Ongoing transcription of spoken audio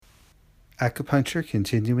Acupuncture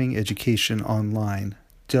Continuing Education Online,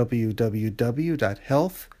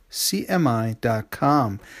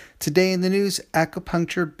 www.healthcmi.com. Today in the news,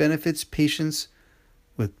 acupuncture benefits patients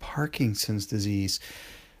with Parkinson's disease.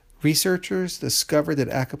 Researchers discovered that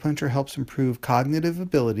acupuncture helps improve cognitive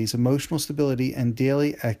abilities, emotional stability, and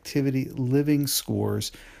daily activity living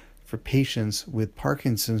scores for patients with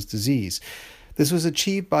Parkinson's disease. This was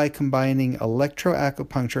achieved by combining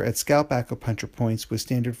electroacupuncture at scalp acupuncture points with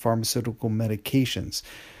standard pharmaceutical medications.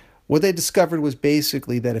 What they discovered was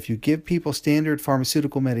basically that if you give people standard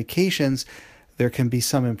pharmaceutical medications, there can be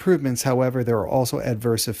some improvements. However, there are also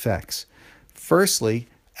adverse effects. Firstly,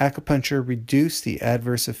 acupuncture reduced the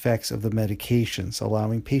adverse effects of the medications,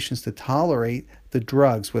 allowing patients to tolerate the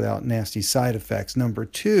drugs without nasty side effects. Number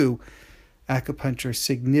two, acupuncture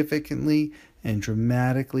significantly and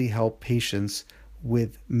dramatically help patients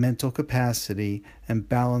with mental capacity and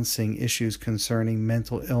balancing issues concerning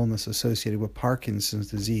mental illness associated with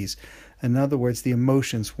Parkinson's disease. In other words, the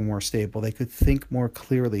emotions were more stable. They could think more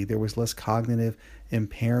clearly. There was less cognitive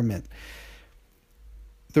impairment.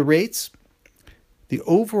 The rates, the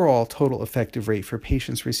overall total effective rate for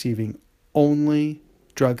patients receiving only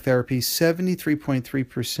drug therapy,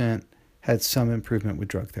 73.3% had some improvement with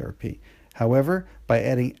drug therapy. However, by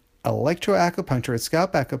adding electroacupuncture at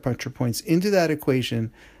scalp acupuncture points into that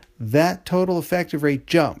equation, that total effective rate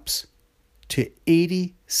jumps to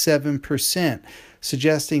 87%,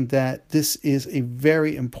 suggesting that this is a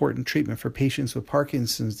very important treatment for patients with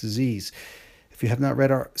Parkinson's disease. If you have not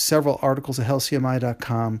read our several articles at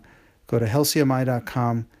healthcmi.com, go to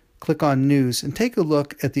healthcmi.com, click on news, and take a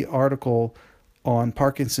look at the article on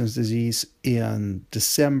Parkinson's disease in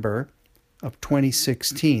December of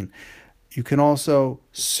 2016. You can also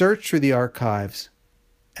search through the archives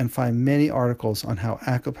and find many articles on how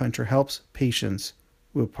acupuncture helps patients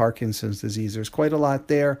with Parkinson's disease. There's quite a lot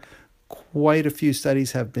there. Quite a few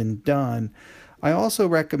studies have been done. I also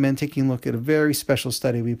recommend taking a look at a very special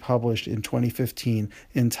study we published in 2015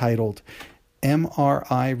 entitled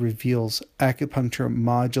MRI Reveals Acupuncture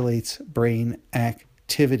Modulates Brain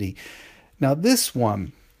Activity. Now this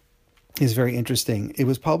one is very interesting. It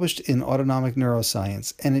was published in Autonomic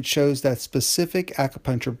Neuroscience, and it shows that specific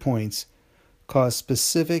acupuncture points cause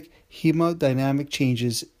specific hemodynamic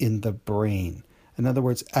changes in the brain. In other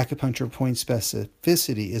words, acupuncture point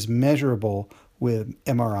specificity is measurable with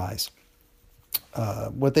MRIs.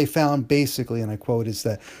 What they found basically, and I quote, is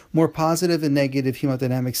that more positive and negative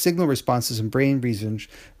hemodynamic signal responses in brain regions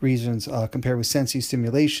compared with sensory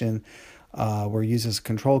stimulation were used as a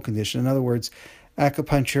control condition. In other words,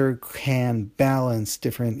 acupuncture can balance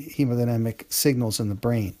different hemodynamic signals in the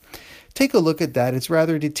brain. Take a look at that. It's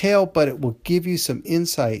rather detailed, but it will give you some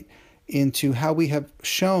insight into how we have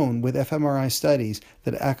shown with fMRI studies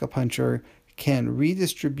that acupuncture can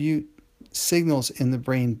redistribute signals in the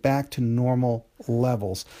brain back to normal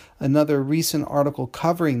levels. Another recent article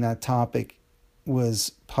covering that topic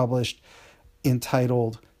was published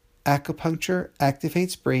entitled Acupuncture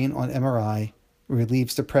Activates Brain on MRI,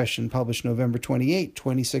 Relieves Depression, published November 28,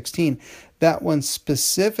 2016. That one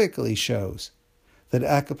specifically shows that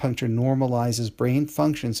acupuncture normalizes brain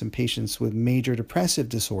functions in patients with major depressive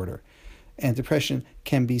disorder, and depression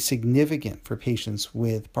can be significant for patients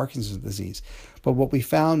with Parkinson's disease. But what we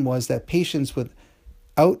found was that patients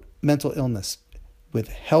without mental illness, with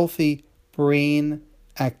healthy brain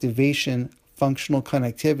activation, functional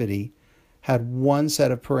connectivity, had one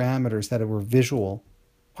set of parameters that were visual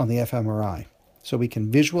on the fMRI. So we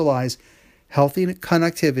can visualize healthy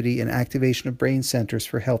connectivity and activation of brain centers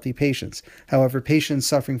for healthy patients. However, patients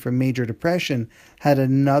suffering from major depression had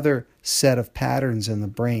another set of patterns in the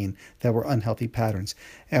brain that were unhealthy patterns.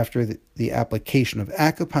 After the application of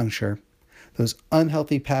acupuncture, those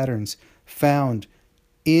unhealthy patterns found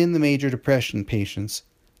in the major depression patients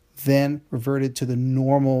then reverted to the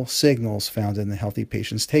normal signals found in the healthy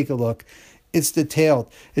patients. Take a look. It's detailed.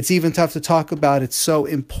 It's even tough to talk about. It's so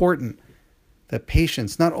important that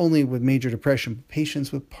patients, not only with major depression, but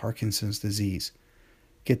patients with Parkinson's disease,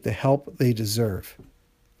 get the help they deserve.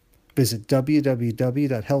 Visit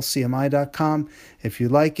www.healthcmi.com. If you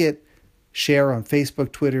like it, share on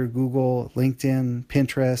Facebook, Twitter, Google, LinkedIn,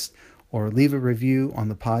 Pinterest, or leave a review on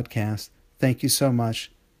the podcast. Thank you so much.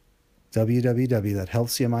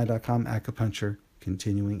 www.healthcmi.com, Acupuncture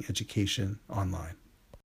Continuing Education Online.